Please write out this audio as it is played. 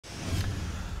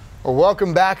Well,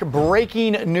 welcome back.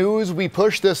 Breaking news. We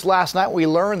pushed this last night. We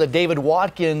learned that David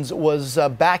Watkins was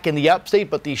back in the upstate,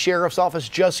 but the sheriff's office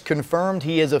just confirmed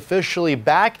he is officially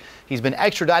back. He's been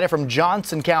extradited from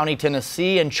Johnson County,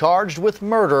 Tennessee, and charged with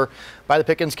murder by the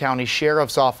Pickens County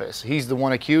Sheriff's Office. He's the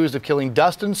one accused of killing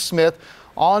Dustin Smith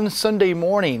on Sunday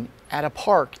morning at a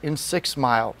park in 6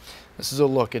 Mile. This is a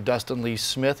look at Dustin Lee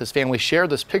Smith. His family shared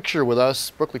this picture with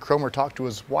us. Brooklyn Cromer talked to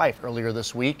his wife earlier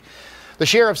this week. The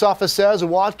sheriff's office says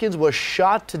Watkins was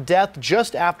shot to death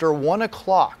just after 1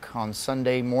 o'clock on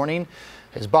Sunday morning.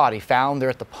 His body found there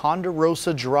at the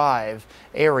Ponderosa Drive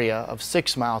area of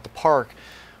 6 Mile at the park.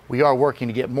 We are working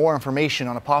to get more information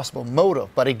on a possible motive,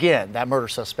 but again, that murder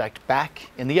suspect back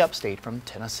in the upstate from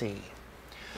Tennessee.